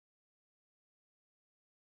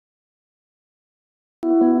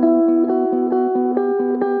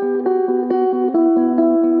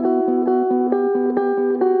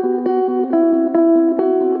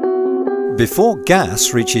Before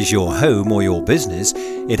gas reaches your home or your business,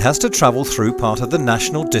 it has to travel through part of the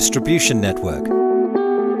national distribution network.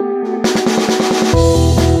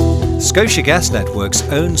 Scotia Gas Networks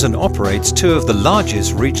owns and operates two of the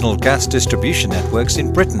largest regional gas distribution networks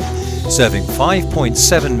in Britain, serving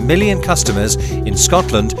 5.7 million customers in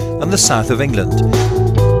Scotland and the south of England,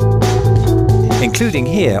 including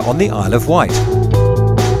here on the Isle of Wight.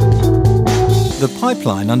 The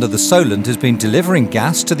pipeline under the Solent has been delivering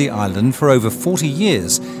gas to the island for over 40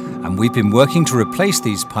 years, and we've been working to replace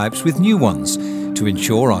these pipes with new ones to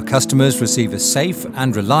ensure our customers receive a safe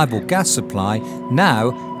and reliable gas supply now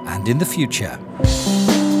and in the future.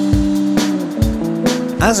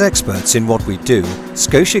 As experts in what we do,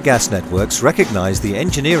 Scotia Gas Networks recognise the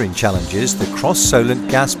engineering challenges the cross-Solent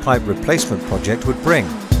gas pipe replacement project would bring.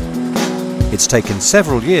 It's taken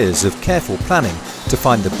several years of careful planning to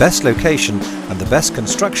find the best location and the best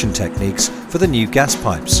construction techniques for the new gas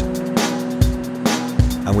pipes.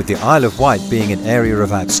 And with the Isle of Wight being an area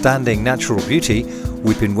of outstanding natural beauty,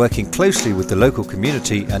 we've been working closely with the local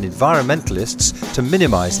community and environmentalists to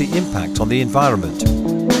minimise the impact on the environment.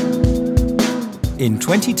 In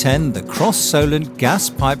 2010, the cross-Solent gas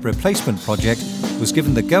pipe replacement project was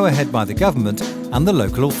given the go-ahead by the government and the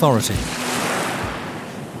local authority.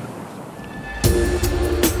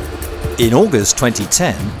 In August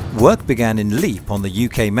 2010, work began in Leap on the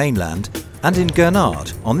UK mainland and in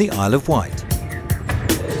Gurnard on the Isle of Wight.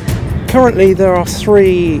 Currently there are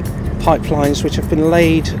 3 pipelines which have been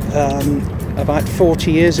laid about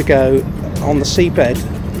 40 years ago on the seabed,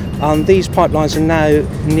 and these pipelines are now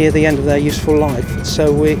near the end of their useful life,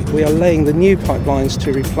 so we are laying the new pipelines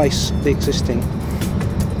to replace the existing.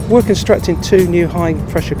 We're constructing 2 new high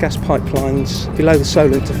pressure gas pipelines below the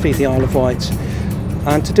Solent to feed the Isle of Wight,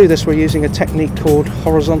 and to do this we're using a technique called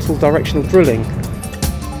horizontal directional drilling.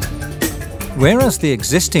 Whereas the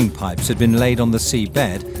existing pipes had been laid on the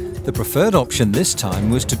seabed, the preferred option this time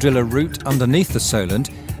was to drill a route underneath the Solent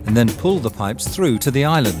and then pull the pipes through to the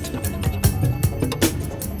island.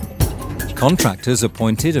 Contractors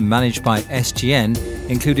appointed and managed by SGN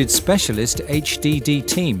included specialist HDD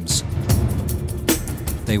teams.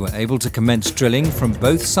 They were able to commence drilling from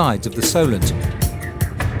both sides of the Solent,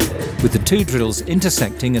 with the 2 drills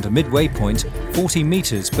intersecting at a midway point 40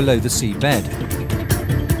 metres below the seabed.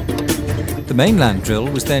 The mainland drill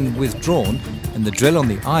was then withdrawn and the drill on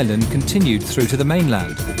the island continued through to the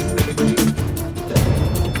mainland.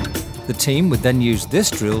 The team would then use this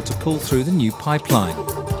drill to pull through the new pipeline.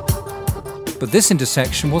 But this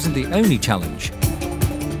intersection wasn't the only challenge.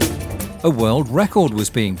 A world record was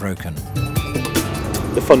being broken.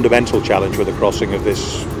 The fundamental challenge with a crossing of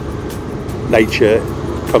this nature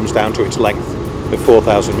comes down to its length. At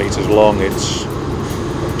 4,000 metres long, it's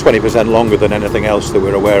 20% longer than anything else that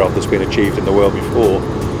we're aware of that's been achieved in the world before.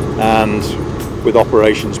 And with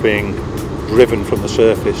operations being driven from the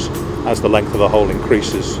surface, as the length of the hole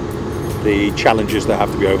increases, the challenges that have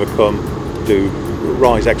to be overcome do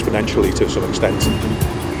rise exponentially to some extent.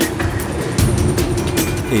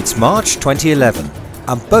 It's March 2011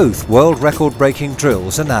 and both world record breaking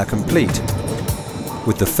drills are now complete.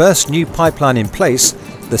 With the first new pipeline in place,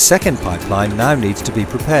 the second pipeline now needs to be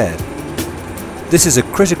prepared. This is a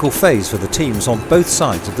critical phase for the teams on both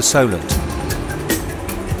sides of the Solent.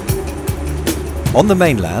 On the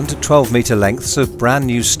mainland, 12-metre lengths of brand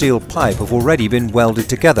new steel pipe have already been welded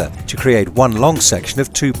together to create one long section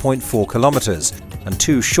of 2.4 kilometres and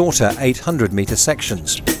 2 shorter 800-metre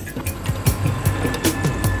sections.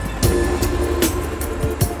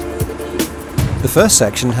 The first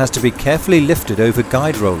section has to be carefully lifted over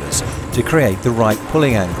guide rollers to create the right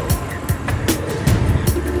pulling angle.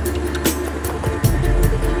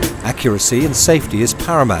 Accuracy and safety is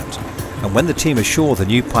paramount, and when the team are sure the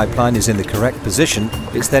new pipeline is in the correct position,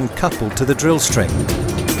 it's then coupled to the drill string.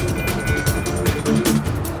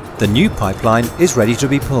 The new pipeline is ready to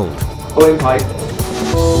be pulled. Pulling pipe.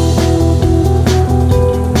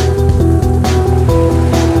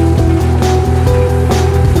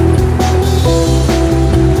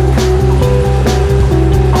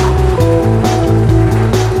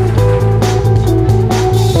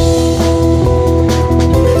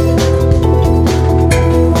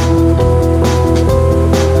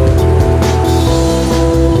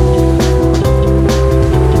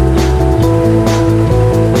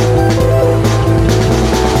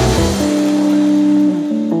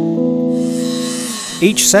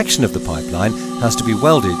 Each section of the pipeline has to be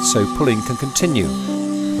welded so pulling can continue,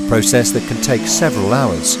 a process that can take several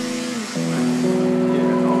hours.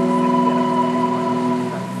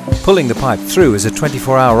 Pulling the pipe through is a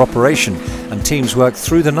 24-hour operation, and teams work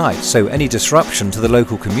through the night so any disruption to the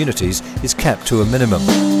local communities is kept to a minimum.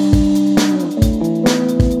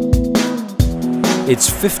 It's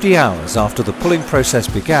 50 hours after the pulling process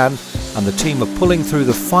began, and the team are pulling through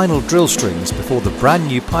the final drill strings before the brand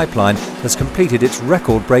new pipeline has completed its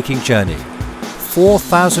record-breaking journey.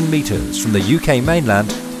 4,000 metres from the UK mainland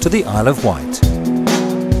to the Isle of Wight.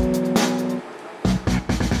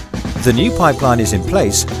 The new pipeline is in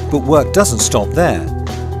place, but work doesn't stop there.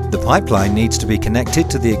 The pipeline needs to be connected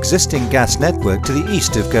to the existing gas network to the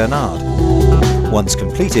east of Gurnard. Once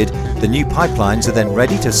completed, the new pipelines are then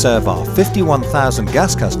ready to serve our 51,000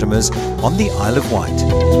 gas customers on the Isle of Wight.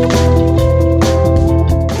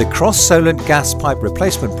 The cross-Solent gas pipe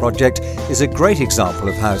replacement project is a great example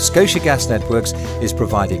of how Scotia Gas Networks is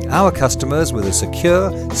providing our customers with a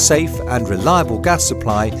secure, safe and reliable gas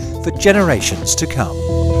supply for generations to come.